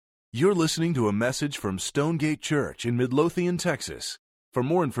You're listening to a message from Stonegate Church in Midlothian, Texas. For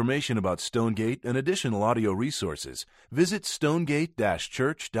more information about Stonegate and additional audio resources, visit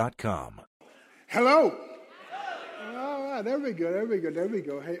stonegate-church.com. Hello. All right, there we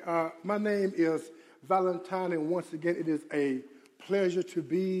go. Hey, my name is Valentine, and once again, it is a pleasure to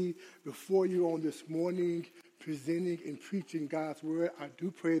be before you on this morning, presenting and preaching God's word. I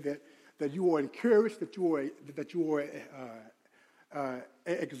do pray that you are encouraged, that you are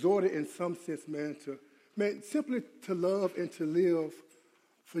exhorted in some sense, simply to love and to live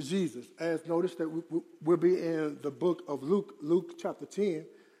for Jesus. As noticed that we'll be in the book of Luke chapter 10,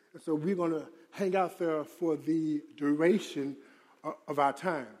 and so we're going to hang out there for the duration of our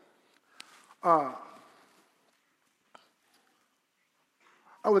time. I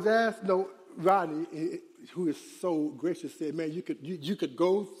was asked, Rodney, who is so gracious, said, "Man, you could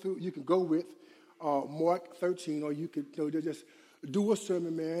go with Mark 13, or you could just do a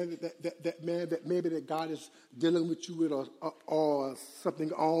sermon, man, that maybe that God is dealing with you with or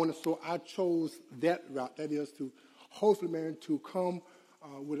something on." And so I chose that route. That is to hopefully, man, to come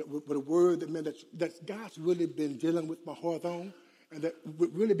with a word that God's really been dealing with my heart on, and that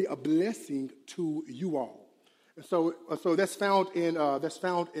would really be a blessing to you all. And so that's found in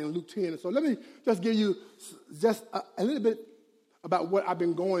Luke 10. And so let me just give you just a little bit about what I've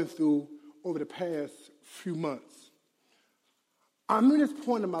been going through over the past few months. I'm in this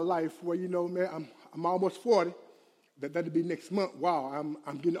point in my life where, man, I'm almost 40. That'll be next month. Wow,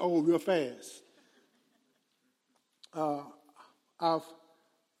 I'm getting old real fast. I've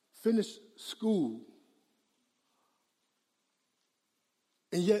finished school,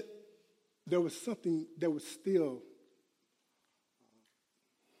 and yet there was something that was still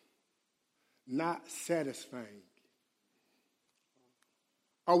not satisfying.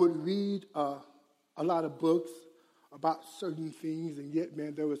 I would read a lot of books about certain things, and yet,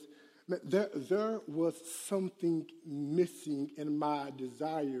 man, there was something missing in my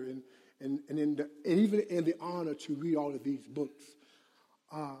desire and even in the honor to read all of these books.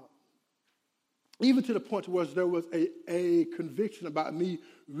 Even to the point where there was a conviction about me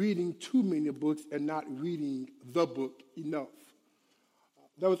reading too many books and not reading the book enough.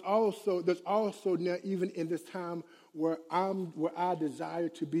 There's also now, even in this time where I desire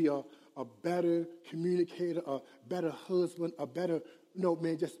to be a better communicator, a better husband, a better,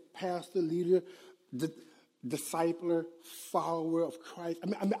 just pastor, leader, discipler, follower of Christ.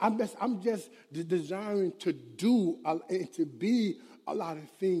 I'm just desiring to do and to be a lot of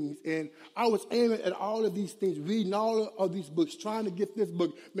things. And I was aiming at all of these things, reading all of these books, trying to get this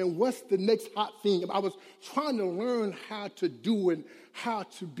book. Man, what's the next hot thing? I was trying to learn how to do and how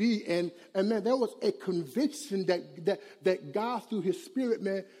to be. And man, there was a conviction that God, through his spirit,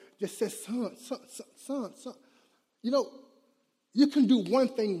 man, just said, son, you can do one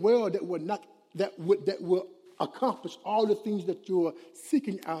thing well that will accomplish all the things that you're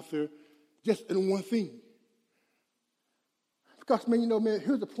seeking after just in one thing. Because, man,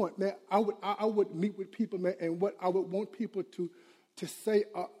 here's the point, man. I would meet with people, man, and what I would want people to say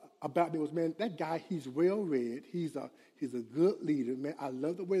about me was, man, that guy, he's well read. He's a good leader, man. I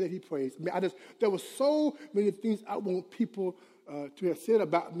love the way that he prays. Man, there were so many things I want people to have said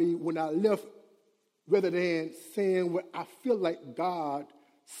about me when I left, rather than saying what I feel like God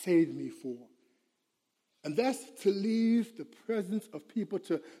saved me for. And that's to leave the presence of people,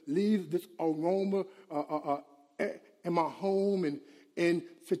 to leave this aroma in my home and in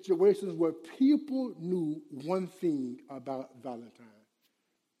situations where people knew one thing about Valentine.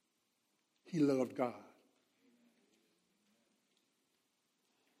 He loved God.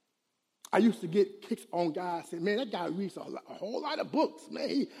 I used to get kicks on guys saying, man, that guy reads a whole lot of books,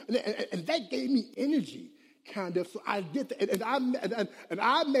 man. And that gave me energy, kind of. So I did that. And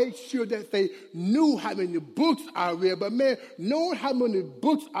I made sure that they knew how many books I read. But, man, knowing how many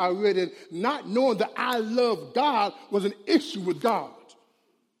books I read and not knowing that I love God was an issue with God.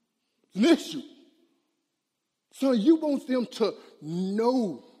 It's an issue. So you want them to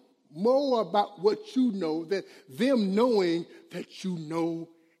know more about what you know than them knowing that you know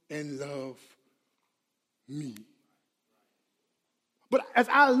and love me. But as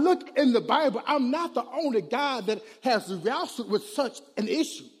I look in the Bible, I'm not the only guy that has wrestled with such an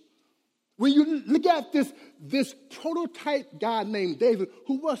issue. When you look at this prototype guy named David,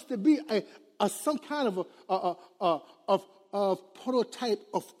 who was to be some kind of prototype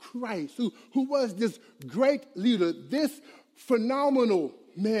of Christ, who was this great leader, this phenomenal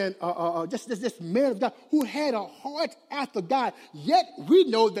man, just this man of God who had a heart after God. Yet we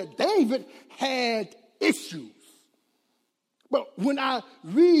know that David had issues. But when I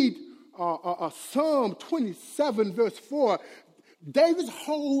read Psalm 27, verse 4, David's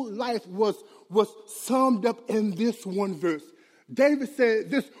whole life was summed up in this one verse. David said,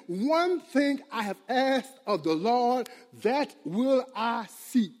 this one thing I have asked of the Lord, that will I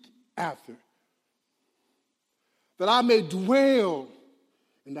seek after, that I may dwell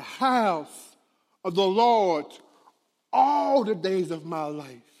in the house of the Lord all the days of my life,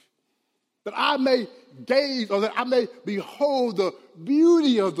 that I may gaze, or that I may behold the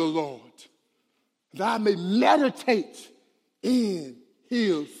beauty of the Lord, that I may meditate in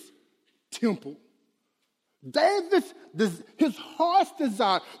his temple. David's, his heart's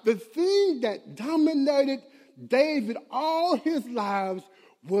desire, the thing that dominated David all his lives,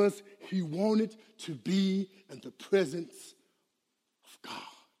 was he wanted to be in the presence of God.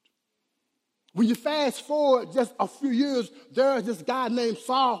 When you fast forward just a few years, there's this guy named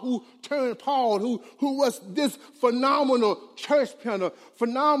Saul who turned Paul, who was this phenomenal church planter,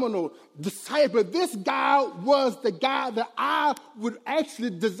 phenomenal disciple. This guy was the guy that I would actually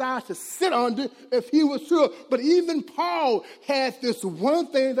desire to sit under if he was here. But even Paul had this one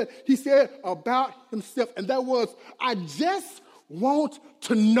thing that he said about himself, and that was, I just want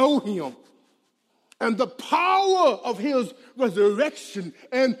to know him. And the power of his resurrection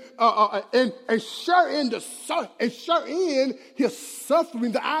and share in his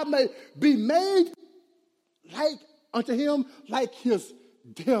suffering, that I may be made like unto him, like his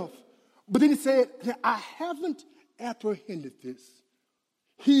death. But then he said, I haven't apprehended this.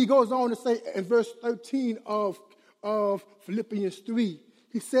 He goes on to say in verse 13 of Philippians 3,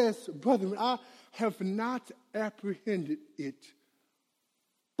 he says, brethren, I have not apprehended it,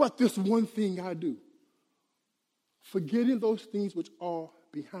 but this one thing I do, forgetting those things which are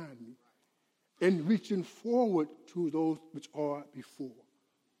behind me and reaching forward to those which are before.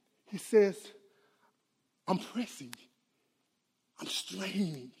 He says, I'm pressing, I'm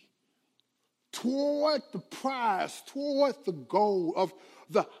straining toward the prize, toward the goal of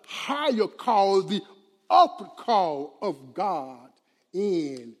the higher call, the upward call of God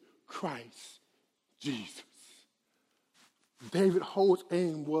in Christ Jesus. David's whole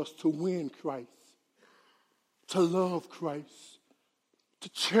aim was to win Christ, to love Christ, to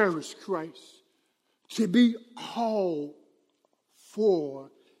cherish Christ, to be all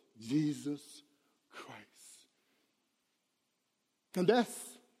for Jesus Christ. And that's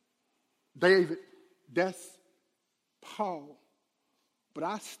David, that's Paul. But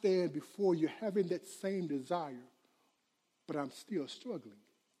I stand before you having that same desire, but I'm still struggling.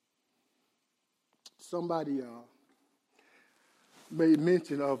 Somebody made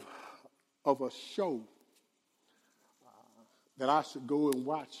mention of a show that I should go and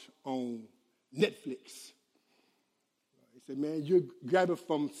watch on Netflix. He said, man, you grab it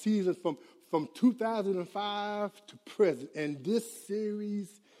from seasons from 2005 to present, and this series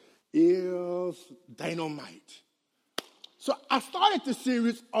is dynamite. So I started the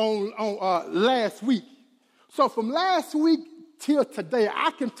series on last week. So from last week till today,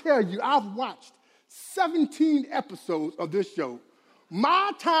 I can tell you I've watched 17 episodes of this show.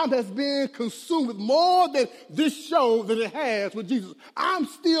 My time has been consumed with more than this show than it has with Jesus. I'm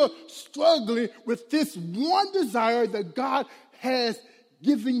still struggling with this one desire that God has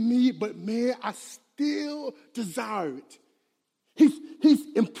given me, but man, I still desire it. He's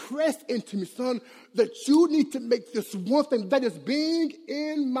impressed into me, son, that you need to make this one thing, that is being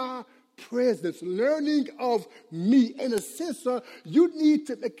in my presence, learning of me. In a sense, son, you need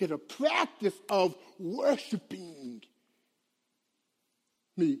to make it a practice of worshiping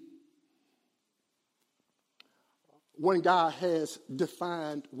me. One guy has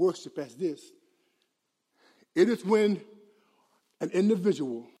defined worship as this: it is when an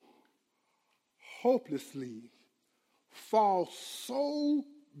individual hopelessly falls so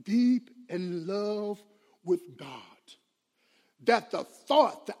deep in love with God that the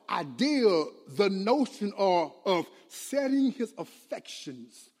thought, the idea, the notion of setting his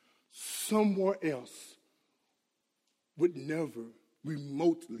affections somewhere else would never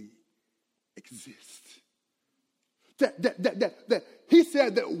remotely exist. That he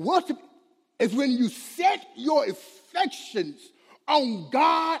said that worship is when you set your affections on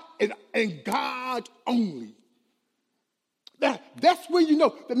God and God only. That's when you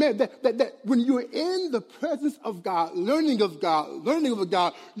know that, man, that when you're in the presence of God, learning of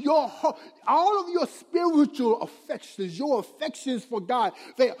God, all of your spiritual affections, your affections for God,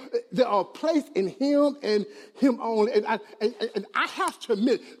 they are placed in Him and Him only. And I have to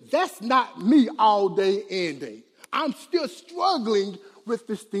admit, that's not me all day and day. I'm still struggling with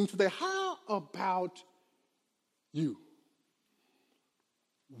this thing today. How about you?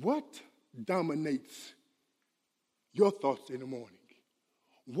 What dominates your thoughts in the morning?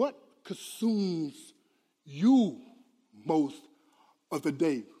 What consumes you most of the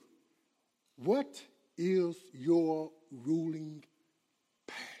day. What is your ruling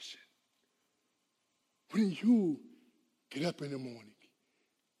passion? When you get up in the morning,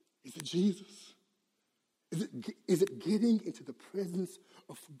 is it Jesus? Is it getting into the presence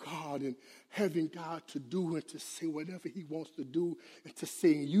of God and having God to do and to say whatever he wants to do and to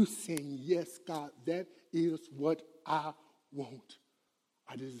saying, you saying, yes, God, that is what I want.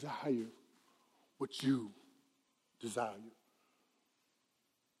 I desire what you desire.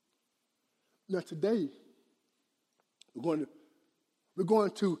 Now today, we're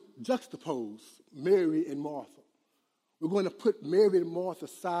going to juxtapose Mary and Martha. We're going to put Mary and Martha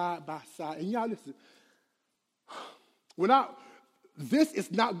side by side. And y'all listen, this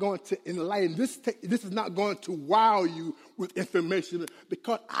is not going to enlighten, this is not going to wow you with information,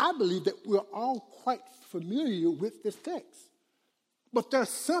 because I believe that we're all quite familiar with this text. But there's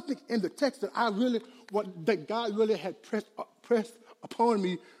something in the text that that God really had pressed upon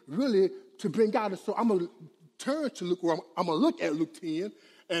me really to bring out. And so I'm going to turn to Luke, or I'm going to look at Luke 10,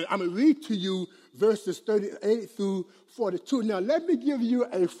 and I'm going to read to you verses 38 through 42. Now, let me give you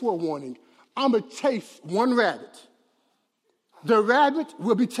a forewarning. I'm going to chase one rabbit. The rabbit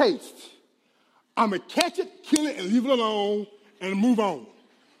will be chased. I'm going to catch it, kill it, and leave it alone and move on.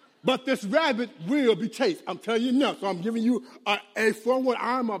 But this rabbit will be chased. I'm telling you now. So I'm giving you a forewarning.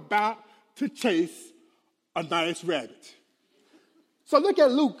 I'm about to chase a nice rabbit. So look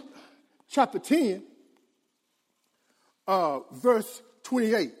at Luke chapter 10, verse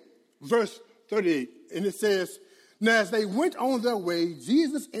 28, verse 38. And it says, now as they went on their way,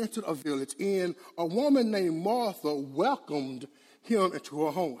 Jesus entered a village, and a woman named Martha welcomed him into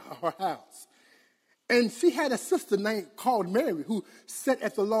her house. And she had a sister called Mary, who sat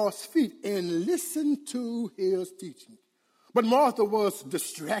at the Lord's feet and listened to his teaching. But Martha was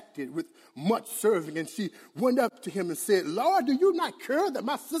distracted with much serving, and she went up to him and said, Lord, do you not care that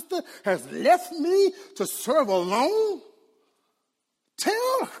my sister has left me to serve alone?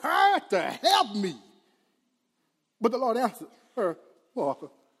 Tell her to help me. But the Lord answered her, Martha,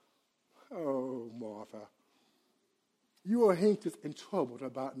 oh, Martha, you are anxious and troubled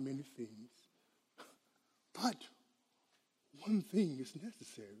about many things. But one thing is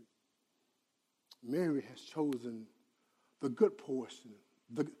necessary. Mary has chosen the good portion,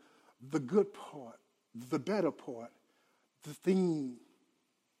 the good part, the better part, the thing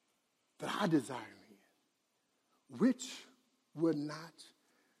that I desire in, which will not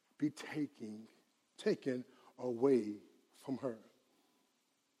be taken away from her.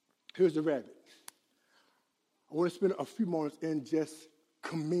 Here's the rabbit. I want to spend a few moments and just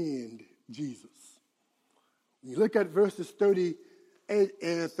commend Jesus. When you look at verses 38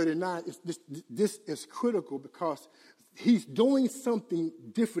 and 39, this is critical because he's doing something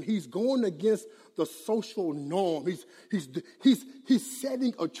different. He's going against the social norm. He's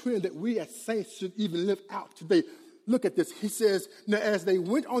setting a trend that we as saints should even live out today. Look at this. He says, now as they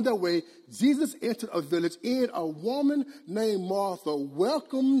went on their way, Jesus entered a village, and a woman named Martha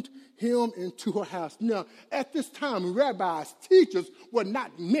welcomed him into her house. Now, at this time, rabbis, teachers were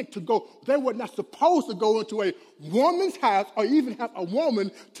not meant to go. They were not supposed to go into a woman's house or even have a woman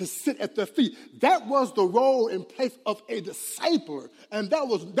to sit at their feet. That was the role and place of a discipler. And that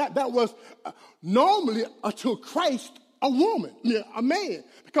was normally until Christ a woman, a man,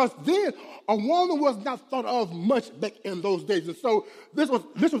 because then a woman was not thought of much back in those days. And so this was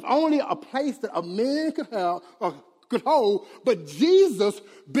only a place that a man could hold. But Jesus,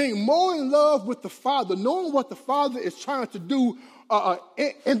 being more in love with the Father, knowing what the Father is trying to do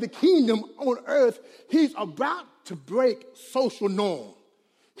in the kingdom on earth, he's about to break social norm.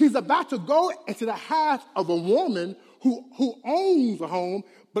 He's about to go into the house of a woman who owns a home,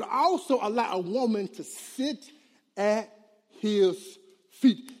 but also allow a woman to sit at his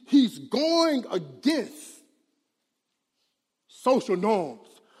feet. He's going against social norms.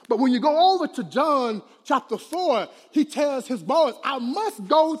 But when you go over to John chapter 4, he tells his boys, I must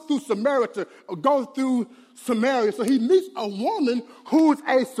go through Samaria. So he meets a woman who's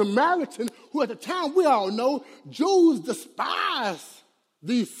a Samaritan, who at the time, we all know, Jews despise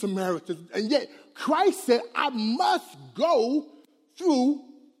these Samaritans. And yet Christ said, I must go through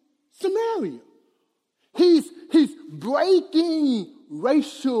Samaria. He's breaking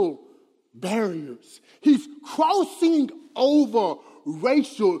racial barriers. He's crossing over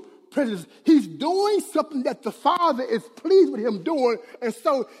racial prejudice. He's doing something that the Father is pleased with him doing, and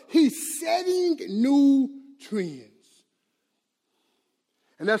so he's setting new trends.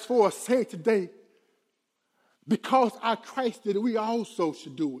 And that's for us saying today, because our Christ did it, we also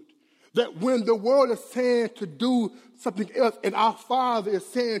should do it. That when the world is saying to do something else and our Father is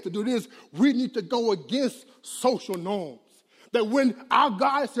saying to do this, we need to go against social norms. That when our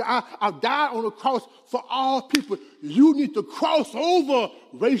God said, I've died on the cross for all people, you need to cross over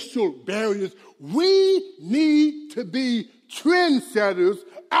racial barriers. We need to be trendsetters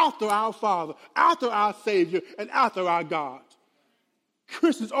after our Father, after our Savior, and after our God.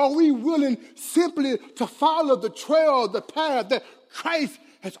 Christians, are we willing simply to follow the trail, the path that Christ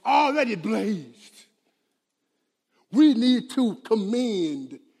has already blazed? We need to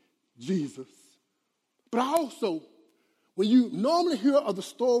commend Jesus. But also, when you normally hear of the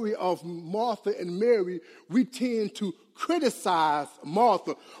story of Martha and Mary, we tend to criticize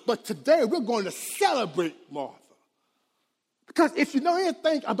Martha. But today, we're going to celebrate Martha. Because if you know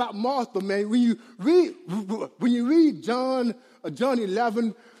anything about Martha, man, when you read John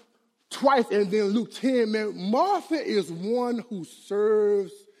 11 twice and then Luke 10, man, Martha is one who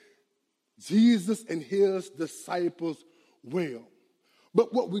serves Jesus and his disciples well.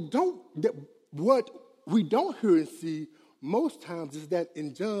 But what we don't hear and see most times is that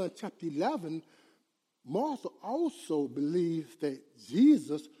in John chapter 11, Martha also believes that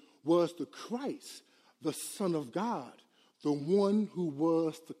Jesus was the Christ, the Son of God, the one who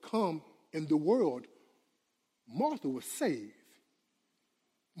was to come in the world. Martha was saved.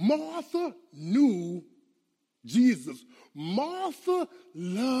 Martha knew Jesus. Martha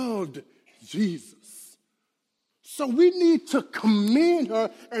loved Jesus. So we need to commend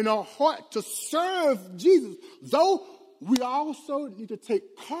her in our heart to serve Jesus, though we also need to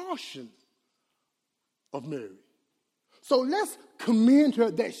take caution of Mary. So let's commend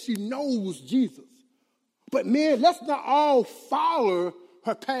her that she knows Jesus. But man, let's not all follow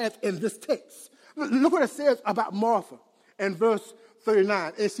her path in this text. Look what it says about Martha in verse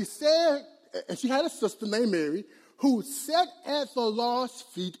 39. And she said, and she had a sister named Mary who sat at the Lord's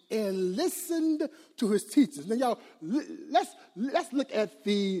feet and listened to his teachings. Now, y'all, let's look at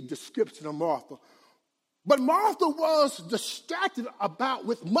the description of Martha. But Martha was distracted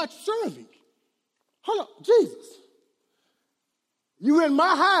with much serving. Hold up, Jesus. You in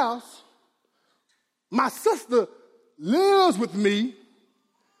my house. My sister lives with me.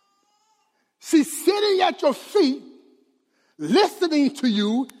 She's sitting at your feet, listening to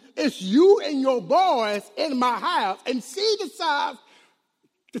you. It's you and your boys in my house. And she decides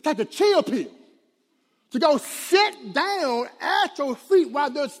to take a chill pill, to go sit down at your feet while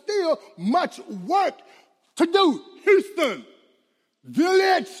there's still much work to do. Houston,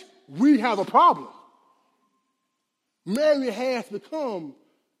 village, we have a problem. Mary has become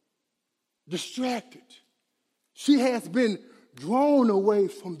distracted. She has been drawn away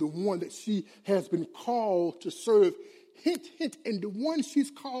from the one that she has been called to serve. Hint, hint, and the one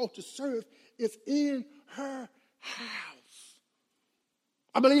she's called to serve is in her house.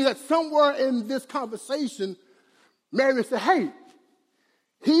 I believe that somewhere in this conversation, Mary said, hey,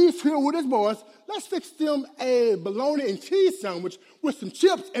 he's here with his boys. Let's fix them a bologna and cheese sandwich with some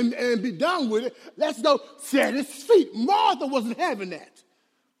chips and be done with it. Let's go sit at his feet. Martha wasn't having that.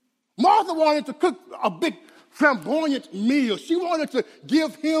 Martha wanted to cook a big flamboyant meal. She wanted to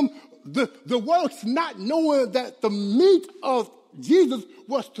give him the works, not knowing that the meat of Jesus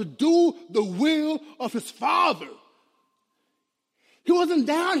was to do the will of his Father. He wasn't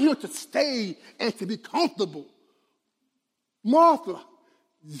down here to stay and to be comfortable. Martha,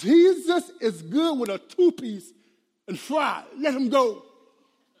 Jesus is good with a 2-piece and fry. Let him go.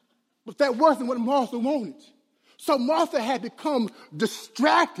 But that wasn't what Martha wanted. So Martha had become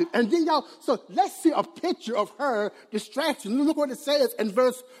distracted. And then y'all, so let's see a picture of her distraction. Look what it says in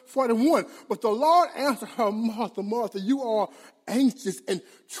verse 41. But the Lord answered her, Martha, Martha, you are anxious and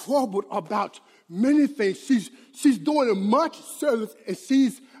troubled about many things. She's doing much service, and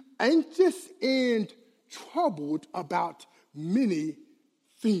she's anxious and troubled about many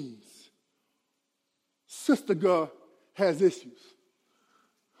things. Sister girl has issues.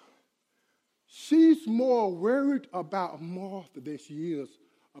 She's more worried about Martha than she is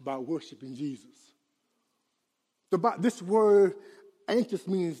about worshiping Jesus. This word anxious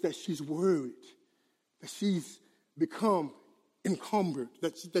means that she's worried, that she's become encumbered,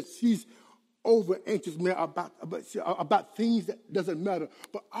 that she's over anxious about things that doesn't matter.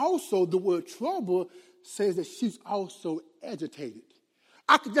 But also the word trouble says that she's also agitated.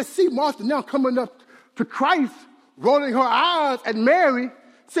 I could just see Martha now coming up to Christ, rolling her eyes at Mary,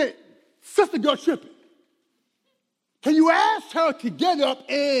 saying, Sister girl tripping. Can you ask her to get up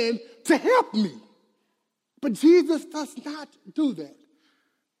and to help me? But Jesus does not do that.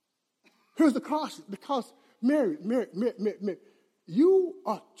 Here's the caution, because Mary, you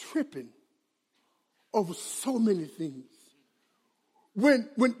are tripping over so many things. When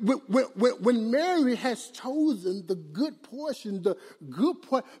Mary has chosen the good portion, the good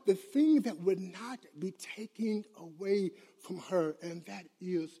part, the thing that would not be taken away from her, and that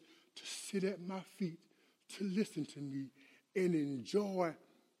is to sit at my feet, to listen to me, and enjoy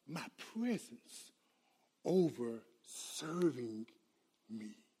my presence over serving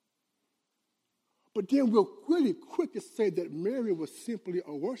me. But then we'll really quick to say that Mary was simply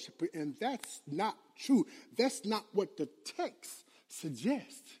a worshiper, and that's not true. That's not what the text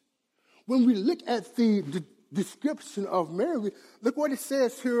suggests. When we look at the description of Mary, look what it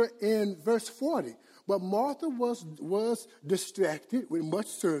says here in verse 40. But Martha was distracted with much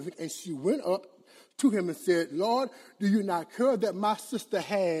serving, and she went up to him and said, Lord, do you not care that my sister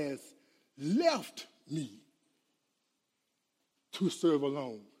has left me to serve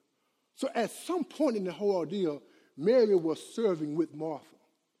alone? So at some point in the whole ordeal, Mary was serving with Martha.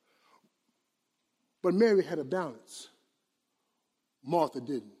 But Mary had a balance. Martha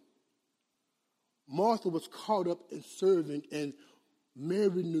didn't. Martha was caught up in serving, and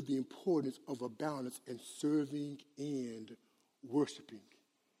Mary knew the importance of a balance in serving and worshiping.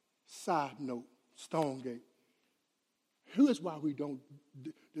 Side note, Stonegate. Here's why we don't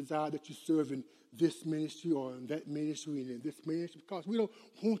desire that you serve in this ministry or in that ministry and in this ministry, because we don't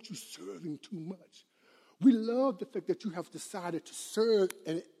want you serving too much. We love the fact that you have decided to serve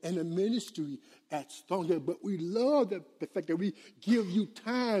in a ministry at Stonegate, but we love the fact that we give you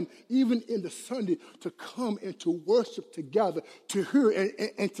time, even in the Sunday, to come and to worship together, to hear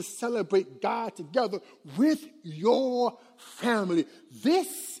and to celebrate God together with your family.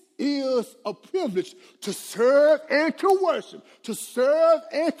 This is a privilege to serve and to worship, to serve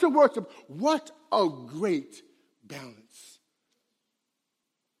and to worship. What a great balance.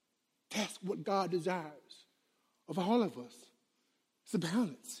 That's what God desires of all of us. It's a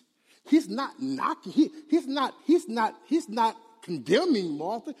balance. He's not knocking. He's not condemning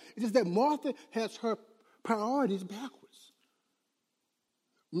Martha. It's just that Martha has her priorities backwards.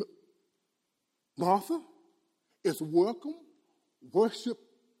 Martha is welcome, worship,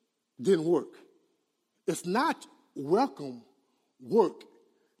 then work. It's not welcome, work,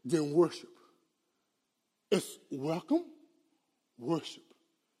 then worship. It's welcome, worship,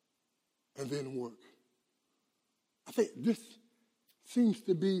 and then work. I think this seems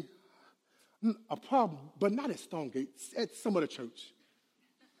to be a problem, but not at Stonegate, at some other church.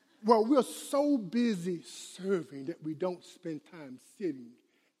 Well, we're so busy serving that we don't spend time sitting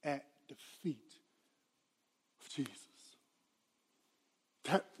at the feet of Jesus.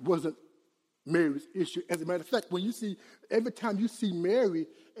 That wasn't Mary's issue. As a matter of fact, every time you see Mary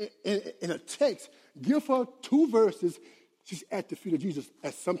in a text, give her 2 verses, she's at the feet of Jesus.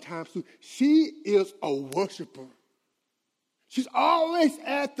 At sometimes too, she is a worshiper. She's always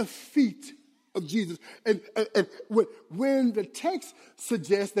at the feet of Jesus. And when the text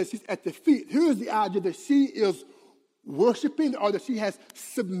suggests that she's at the feet, here's the idea that she is worshiping, or that she has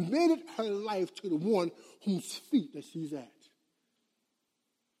submitted her life to the one whose feet that she's at.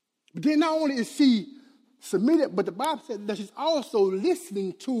 But then not only is she submitted, but the Bible says that she's also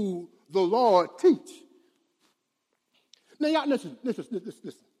listening to the Lord teach. Now, y'all, listen.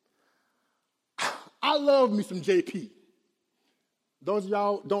 I love me some JP. Those of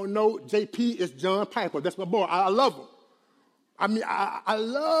y'all don't know, JP is John Piper. That's my boy. I love him. I mean, I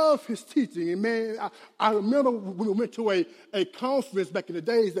love his teaching. And, man, I remember when we went to a conference back in the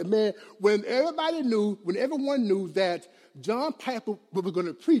days that, man, when everyone knew that John Piper was going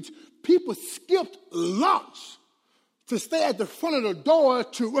to preach, people skipped lunch to stay at the front of the door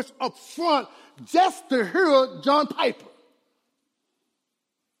to rush up front just to hear John Piper.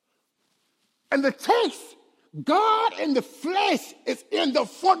 And the text, God in the flesh is in the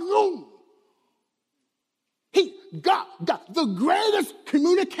front room. God, the greatest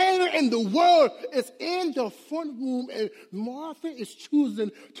communicator in the world, is in the front room, and Martha is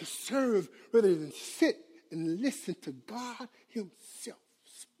choosing to serve rather than sit and listen to God himself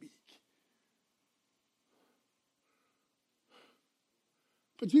speak.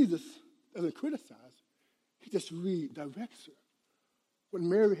 But Jesus doesn't criticize. He just redirects her. What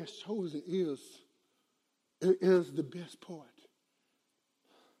Mary has chosen is the best part.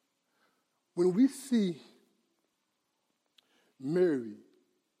 When we see Mary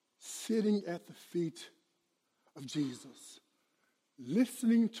sitting at the feet of Jesus,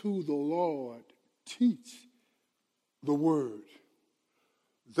 listening to the Lord teach the word,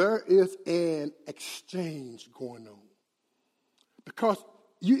 there is an exchange going on. Because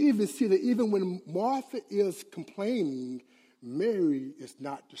you even see that even when Martha is complaining, Mary is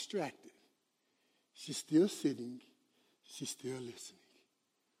not distracted. She's still sitting. She's still listening.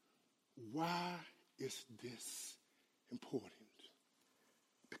 Why is this important?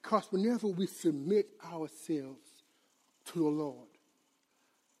 Because whenever we submit ourselves to the Lord,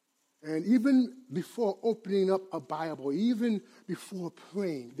 and even before opening up a Bible, even before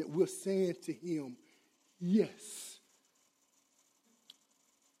praying, that we're saying to him, yes,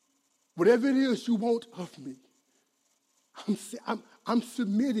 whatever it is you want of me, I'm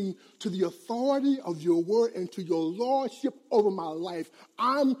submitting to the authority of your word and to your lordship over my life.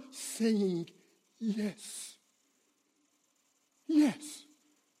 I'm saying yes. Yes.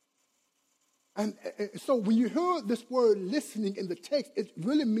 And so when you hear this word listening in the text, it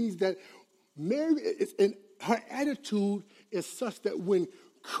really means that Mary is in her attitude is such that when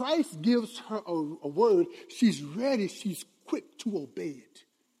Christ gives her a word, she's ready, she's quick to obey it.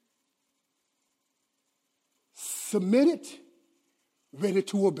 Submitted, ready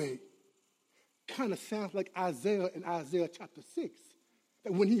to obey. Kind of sounds like Isaiah in Isaiah chapter 6.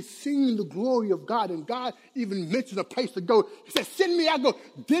 That when he's seen the glory of God, and God even mentioned a place to go, he said, send me, I go.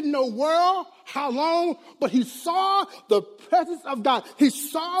 Didn't know where, how long, but he saw the presence of God. He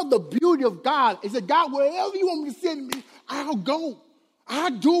saw the beauty of God. He said, God, wherever you want me to send me, I'll go.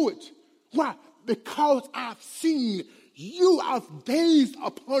 I'll do it. Why? Because I've seen you. I've gazed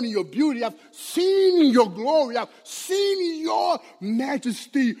upon your beauty. I've seen your glory. I've seen your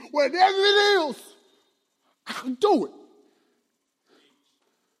majesty. Whatever it is, I'll do it.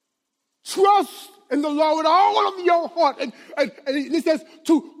 Trust in the Lord with all of your heart. And it says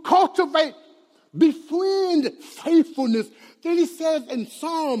to cultivate, befriend faithfulness. Then he says in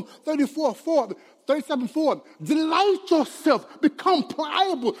Psalm 37:4, delight yourself, become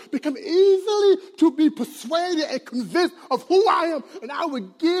pliable, become easily to be persuaded and convinced of who I am, and I will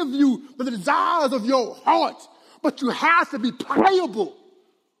give you the desires of your heart. But you have to be pliable.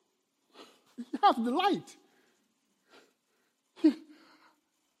 You have to delight.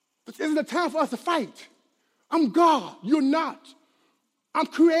 This isn't a time for us to fight. I'm God. You're not. I'm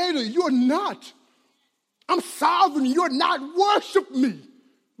creator. You're not. I'm sovereign. You're not. Worship me.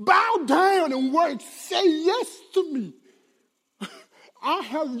 Bow down and work. Say yes to me. I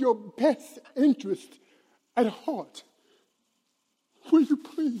have your best interest at heart. Will you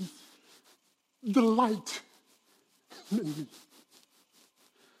please delight in me?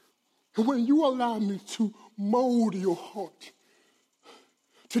 And when you allow me to mold your heart,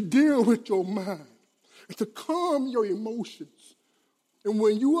 to deal with your mind, and to calm your emotions. And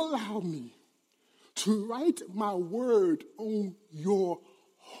when you allow me to write my word on your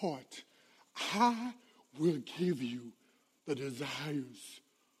heart, I will give you the desires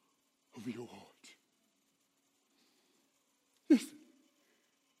of your heart. Listen,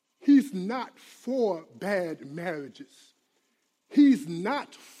 he's not for bad marriages. He's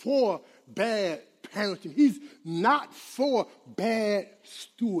not for bad parenting. He's not for bad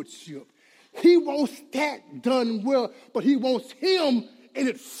stewardship. He wants that done well, but he wants him in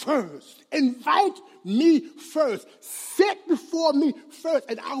it first. Invite me first. Set before me first,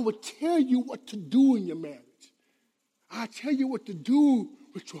 and I will tell you what to do in your marriage. I'll tell you what to do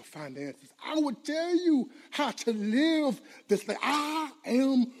with your finances. I will tell you how to live this life. I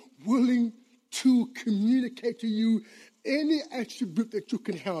am willing to communicate to you any attribute that you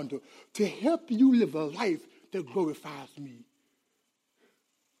can handle to help you live a life that glorifies me.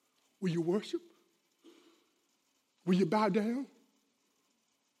 Will you worship? Will you bow down?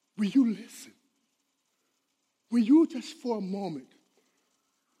 Will you listen? Will you just for a moment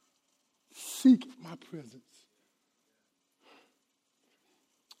seek my presence?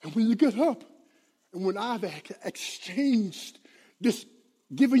 And when you get up, and when I've exchanged this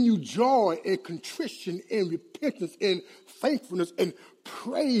giving you joy and contrition and repentance and thankfulness and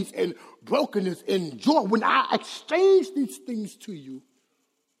praise and brokenness and joy, when I exchange these things to you,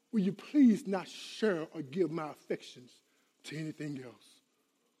 will you please not share or give my affections to anything else?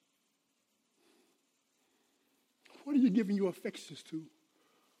 What are you giving your affections to?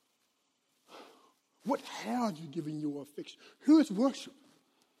 What have you given your affection? Here's worship.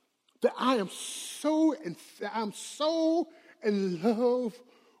 That I'm so in love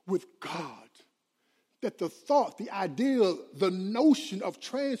with God that the thought, the idea, the notion of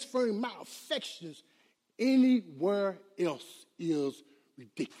transferring my affections anywhere else is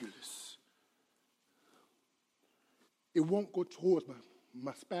ridiculous. It won't go towards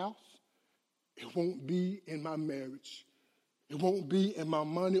my spouse. It won't be in my marriage. It won't be in my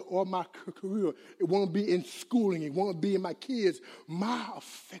money or my career. It won't be in schooling. It won't be in my kids. My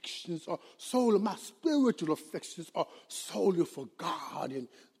affections are solely, my spiritual affections are solely for God and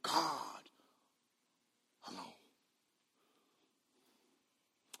God alone.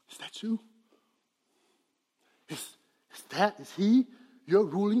 Is that you? Is he your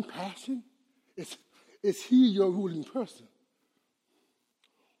ruling passion? Is he your ruling person?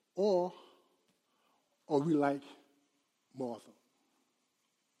 Or are we like Martha?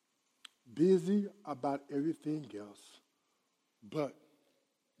 Busy about everything else but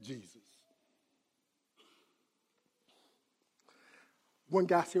Jesus. One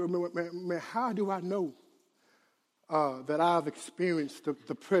guy said, man, how do I know that I've experienced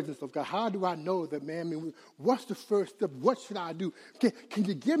the presence of God? How do I know that, man, what's the first step? What should I do? Can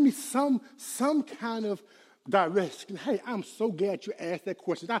you give me some kind of direction? Hey, I'm so glad you asked that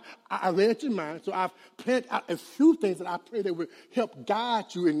question. I read your mind, so I've planned out a few things that I pray that will help guide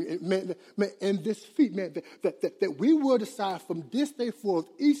you in this feat, man, that we will decide from this day forth,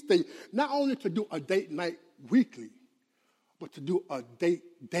 each day, not only to do a date night weekly, but to do a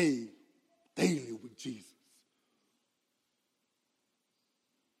date day daily with Jesus.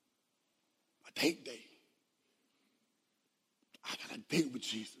 A date day. I got a date with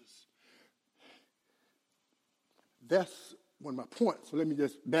Jesus. That's one of my points. So let me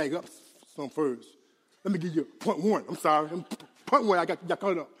just bag up some first. Let me give you point one. I'm sorry. Point one, I got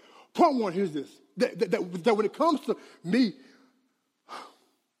caught up. Point one, here's this. That when it comes to me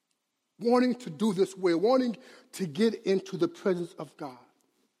wanting to do this way, wanting to get into the presence of God,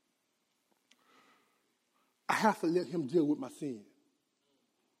 I have to let him deal with my sin.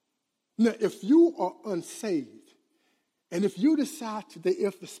 Now, if you are unsaved, and if you decide today,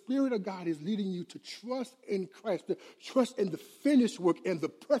 if the Spirit of God is leading you to trust in Christ, to trust in the finished work and the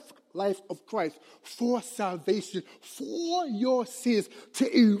perfect life of Christ for salvation, for your sins,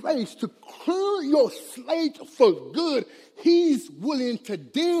 to erase, to clear your slate for good, he's willing to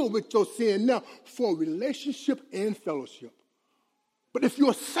deal with your sin now for relationship and fellowship. But if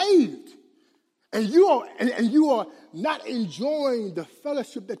you're saved, and you are not enjoying the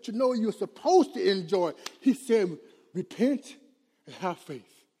fellowship that you know you're supposed to enjoy, he said, repent and have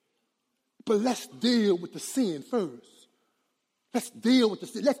faith. But let's deal with the sin first. Let's deal with the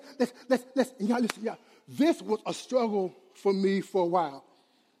sin. Let's and y'all listen, y'all. This was a struggle for me for a while.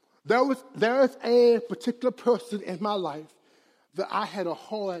 There is a particular person in my life that I had a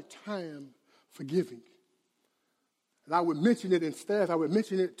hard time forgiving. And I would mention it in staff. I would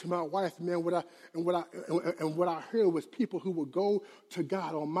mention it to my wife, man. What I heard was people who would go to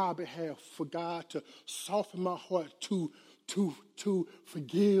God on my behalf for God to soften my heart to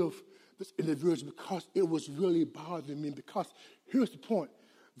forgive this individual because it was really bothering me. Because here's the point,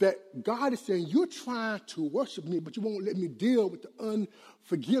 that God is saying, you're trying to worship me, but you won't let me deal with the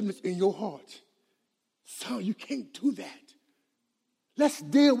unforgiveness in your heart. Son, you can't do that. Let's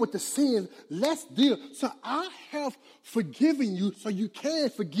deal with the sin. Let's deal. So I have forgiven you so you can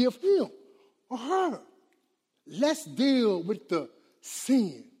forgive him or her. Let's deal with the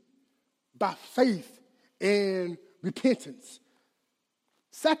sin by faith and repentance.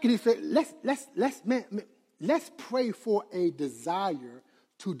 Second, he said, let's pray for a desire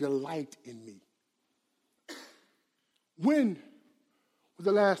to delight in me. When was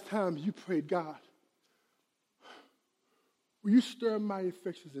the last time you prayed, God, will you stir my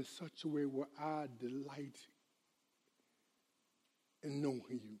affections in such a way where I delight in knowing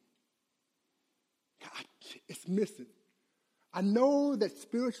you? God, it's missing. I know that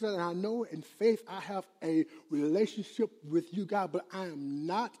spiritually and I know in faith I have a relationship with you, God, but I am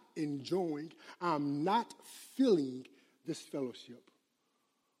not enjoying, I'm not feeling this fellowship.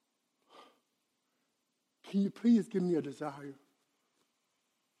 Can you please give me a desire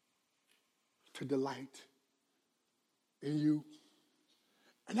to delight in you?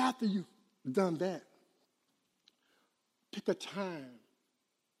 And after you've done that, pick a time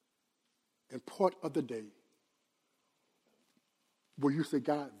and part of the day where you say,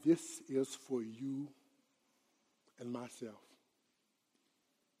 God, this is for you and myself.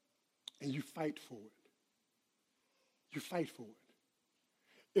 And you fight for it. You fight for it.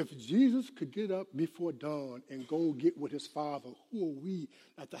 If Jesus could get up before dawn and go get with his Father, who are we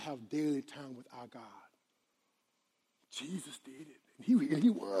not to have daily time with our God? Jesus did it. And he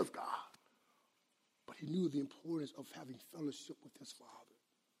was God. But he knew the importance of having fellowship with his Father.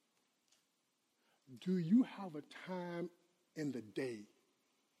 Do you have a time in the day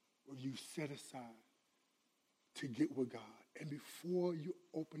where you set aside to get with God? And before you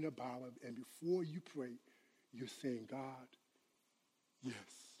open the Bible and before you pray, you're saying, God, yes.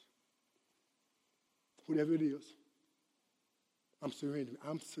 Whatever it is, I'm surrendering.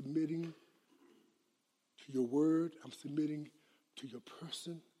 I'm submitting to your word. I'm submitting to your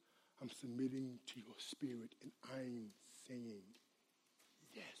person. I'm submitting to your spirit. And I'm saying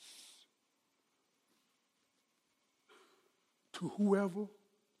yes. To whoever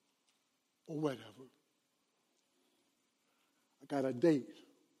or whatever. I got a date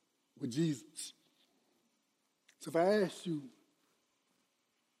with Jesus. So if I ask you,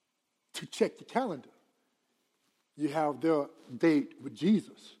 to check the calendar. You have their date with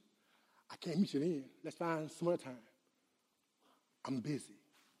Jesus. I can't meet you then. Let's find some other time. I'm busy.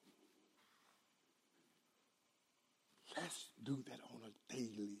 Let's do that on a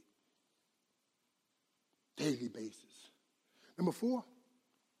daily basis. Number 4,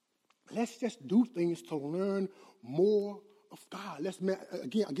 let's just do things to learn more of God.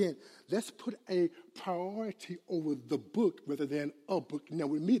 Let's put a priority over the book rather than a book. Now,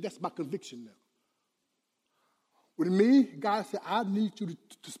 with me, that's my conviction now. With me, God said, I need you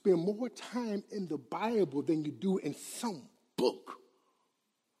to spend more time in the Bible than you do in some book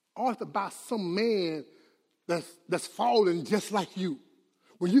authored by some man that's fallen just like you.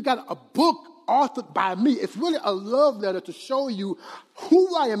 When you got a book authored by me, it's really a love letter to show you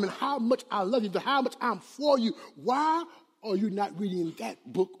who I am and how much I love you, how much I'm for you. Why are you not reading that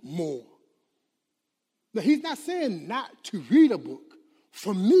book more? Now, he's not saying not to read a book.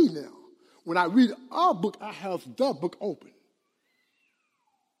 For me now, when I read a book, I have the book open.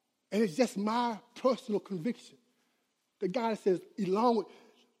 And it's just my personal conviction. The God says, along with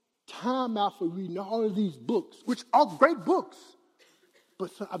time out for reading all of these books, which are great books,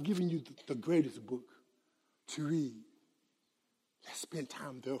 but son, I've given you the greatest book to read. Let's spend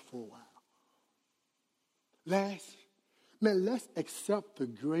time there for a while. Let's accept the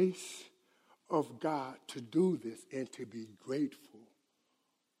grace of God to do this and to be grateful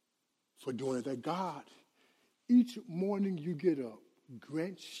for doing it. That God, each morning you get up,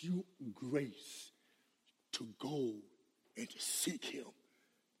 grants you grace to go and to seek him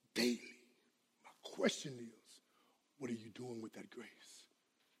daily. My question is, what are you doing with that grace?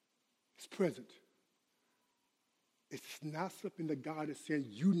 It's present. It's not something that God is saying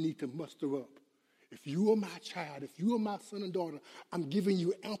you need to muster up. If you are my child, if you are my son and daughter, I'm giving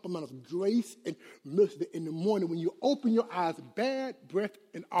you ample amount of grace and mercy in the morning when you open your eyes, bad breath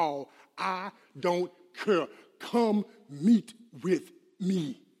and all. I don't care. Come meet with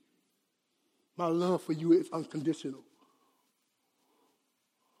me. My love for you is unconditional.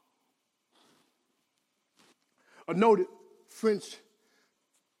 A noted French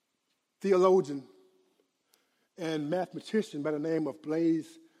theologian and mathematician by the name of Blaise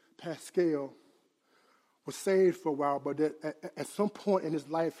Pascal was saved for a while, but at some point in his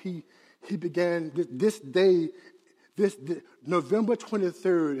life, he began this day, November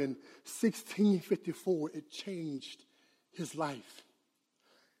 23rd in 1654, it changed his life.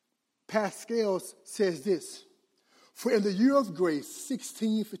 Pascal says this: for in the year of grace,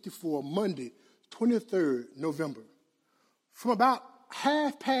 1654, Monday, 23rd November, from about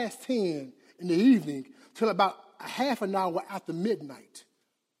 10:30 in the evening till about a half an hour after midnight,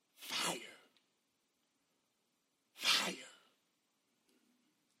 fire.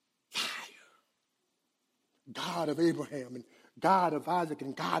 God of Abraham and God of Isaac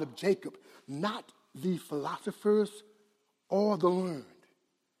and God of Jacob, not the philosophers or the learned.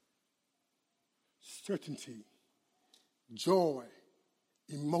 Certainty, joy,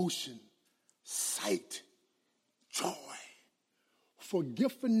 emotion, sight, joy,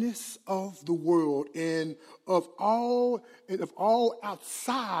 forgiveness of the world and of all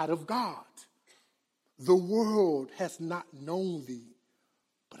outside of God. The world has not known thee,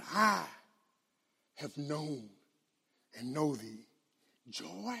 but I have known and know thee.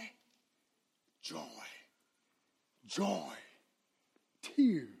 Joy, joy, joy,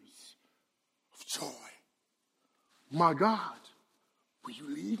 tears of joy. My God, will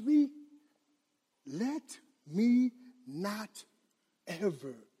you lead me? Let me not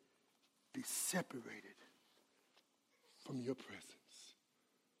ever be separated from your presence.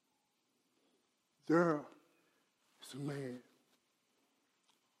 There is a man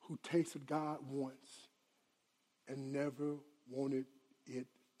who tasted God once and never wanted it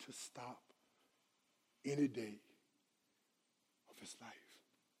to stop any day of his life.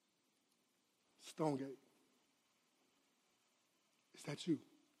 Stonegate, is that you?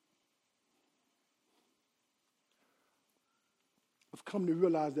 I've come to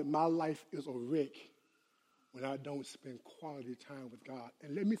realize that my life is a wreck when I don't spend quality time with God.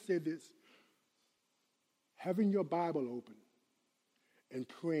 And let me say this: having your Bible open and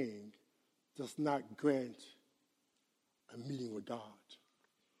praying does not grant a meeting with God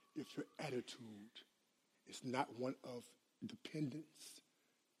if your attitude is not one of dependence,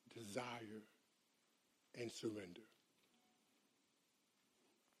 desire, and surrender.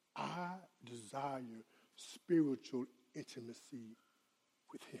 I desire spiritual intimacy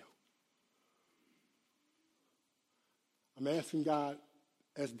with him. I'm asking God,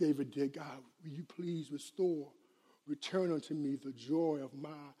 as David did, God, will you please return unto me the joy of my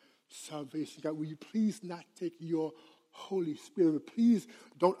salvation. God, will you please not take your Holy Spirit, please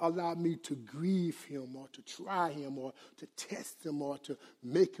don't allow me to grieve him or to try him or to test him or to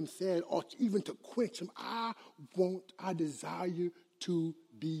make him sad or even to quench him. I desire to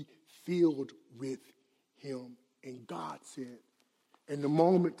be filled with him. And God said, in the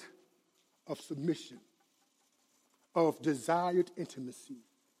moment of submission, of desired intimacy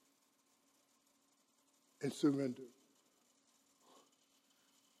and surrender,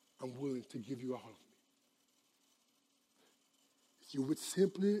 I'm willing to give you all of me. If you would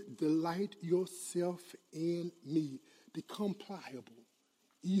simply delight yourself in me, become pliable,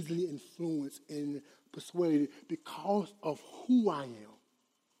 easily influenced and persuaded because of who I am,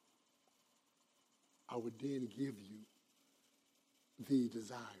 I would then give you the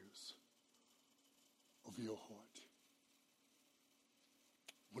desires of your heart.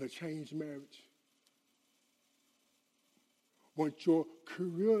 Want to change marriage? Want your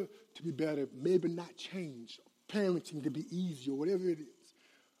career to be better, maybe not change, parenting to be easier, whatever it is.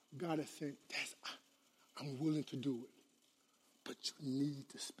 God is saying, I'm willing to do it, but you need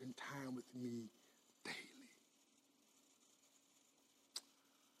to spend time with me daily.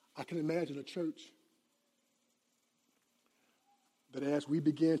 I can imagine a church that as we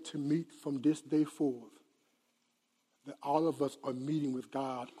begin to meet from this day forth, that all of us are meeting with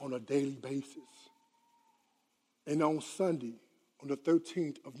God on a daily basis. And on Sunday, on the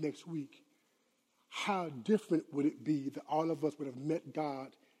 13th of next week, how different would it be that all of us would have met God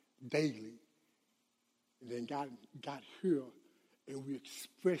daily? And then God got here and we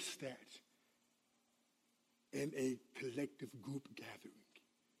expressed that in a collective group gathering.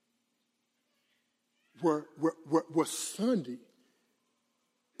 Where Sunday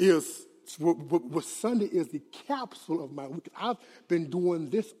is the capsule of my week. I've been doing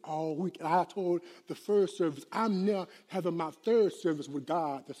this all week. And I told the first service, I'm now having my third service with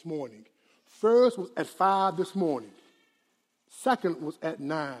God this morning. First was at 5 this morning. Second was at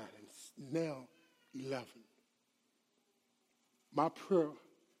 9, and now 11. My prayer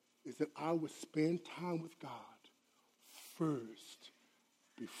is that I would spend time with God first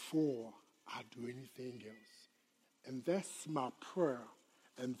before I do anything else. And that's my prayer,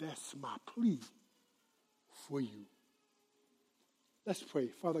 and that's my plea for you. Let's pray.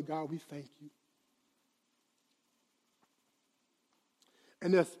 Father God, we thank you.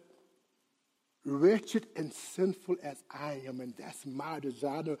 And as wretched and sinful as I am, and that's my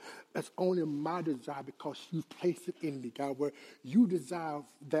desire. That's only my desire because you've placed it in me, God, where you desire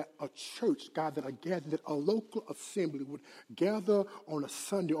that a church, God, that are gathered, that a local assembly would gather on a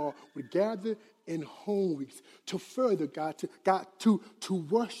Sunday or would gather in home weeks to further, God, to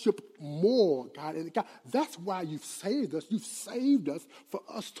worship more, God. And God, that's why you've saved us. You've saved us for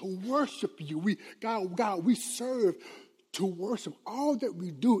us to worship you. God, we serve to worship. All that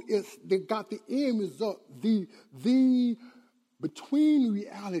we do is that God, the end result, the between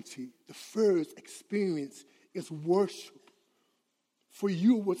reality, the first experience is worship. For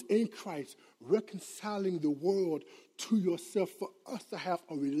you was in Christ, reconciling the world to yourself, for us to have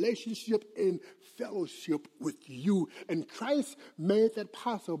a relationship and fellowship with you. And Christ made that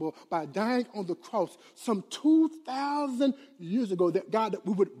possible by dying on the cross some 2,000 years ago, that God, that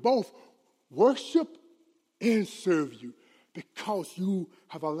we would both worship and serve you, because you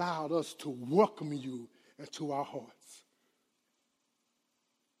have allowed us to welcome you into our hearts.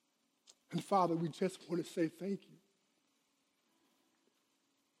 And Father, we just want to say thank you.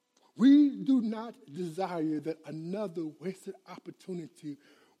 We do not desire that another wasted opportunity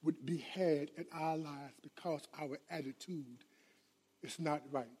would be had in our lives because our attitude is not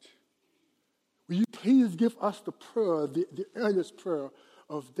right. Will you please give us the prayer, the earnest prayer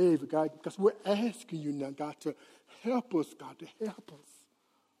of David, God, because we're asking you now, God, to help us, God, to help us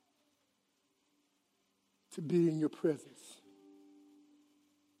to be in your presence.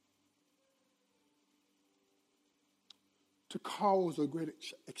 To cause a great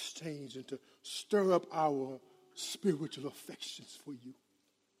exchange and to stir up our spiritual affections for you.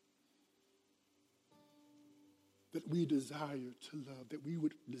 That we desire to love, that we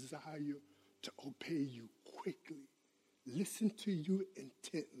would desire to obey you quickly, listen to you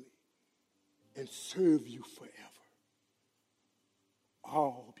intently, and serve you forever.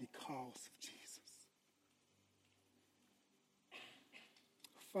 All because of Jesus.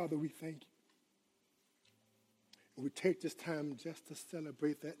 Father, we thank you. And we take this time just to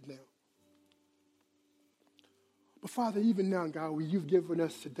celebrate that now. But Father, even now, God, you've given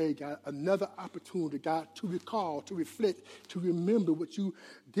us today, God, another opportunity, God, to recall, to reflect, to remember what you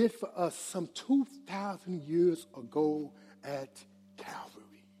did for us some 2,000 years ago at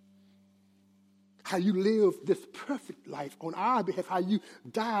Calvary. how you lived this perfect life on our behalf, how you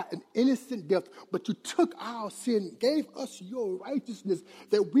died an innocent death, but you took our sin, gave us your righteousness,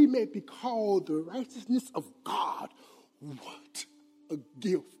 that we may be called the righteousness of God. What a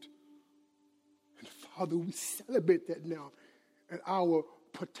gift. And Father, we celebrate that now in our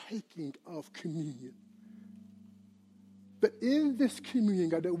partaking of communion. That in this communion,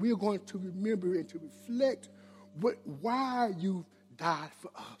 God, that we're going to remember and to reflect why you died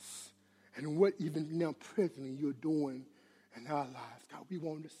for us and what even now presently you're doing in our lives. God, we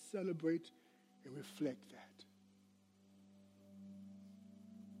want to celebrate and reflect that.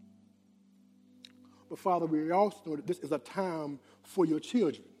 But Father, we also know that this is a time for your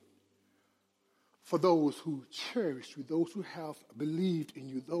children, for those who cherish you, those who have believed in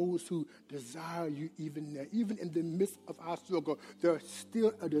you, those who desire you even now. Even in the midst of our struggle, there is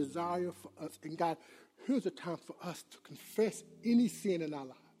still a desire for us. And God, here's a time for us to confess any sin in our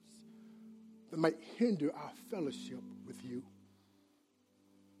lives that might hinder our fellowship with you.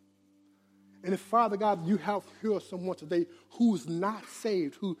 And if, Father God, you have here someone today who's not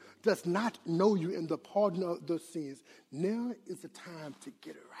saved, who does not know you in the pardon of their sins, now is the time to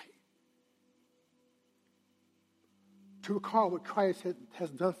get it right. To recall what Christ has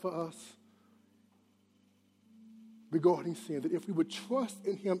done for us regarding sin, that if we would trust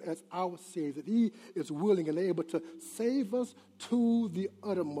in him as our Savior, that he is willing and able to save us to the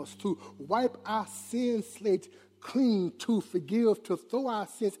uttermost, to wipe our sin slate clean, to forgive, to throw our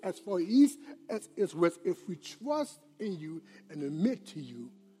sins as far east as is west, if we trust in you and admit to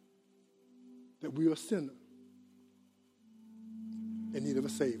you that we are a sinner in need of a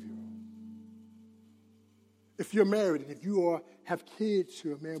Savior. If you're married and if you have kids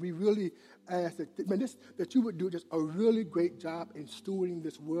here, man, we really ask that you would do just a really great job in stewarding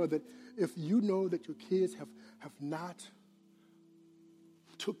this world, that if you know that your kids have not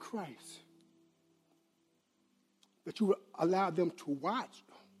took Christ, that you would allow them to watch,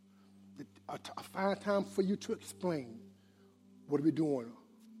 a fine time for you to explain what are we doing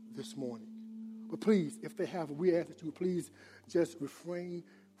this morning. But please, if they have, we ask that you would please just refrain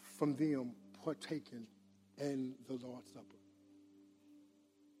from them partaking in the Lord's Supper.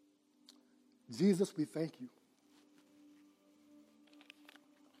 Jesus, we thank you.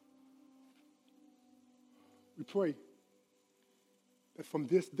 We pray that from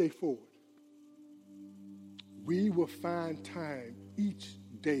this day forward, we will find time each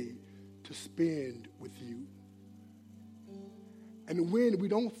day to spend with you. And when we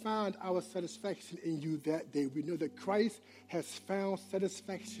don't find our satisfaction in you that day, we know that Christ has found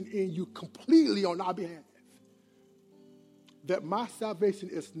satisfaction in you completely on our behalf. That my salvation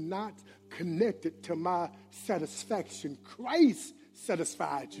is not connected to my satisfaction. Christ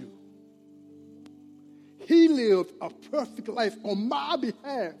satisfied you. He lived a perfect life on my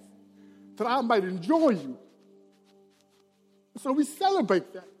behalf that I might enjoy you. So we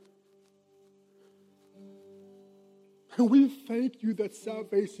celebrate that. And we thank you that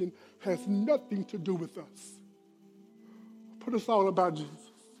salvation has nothing to do with us, but it's all about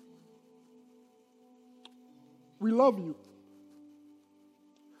Jesus. We love you.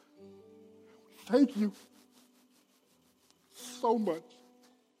 Thank you so much.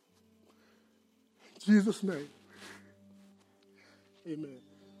 In Jesus' name, amen.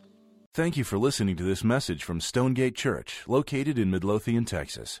 Thank you for listening to this message from Stonegate Church, located in Midlothian,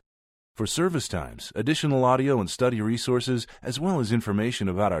 Texas. For service times, additional audio and study resources, as well as information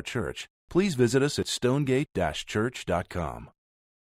about our church, please visit us at stonegate-church.com.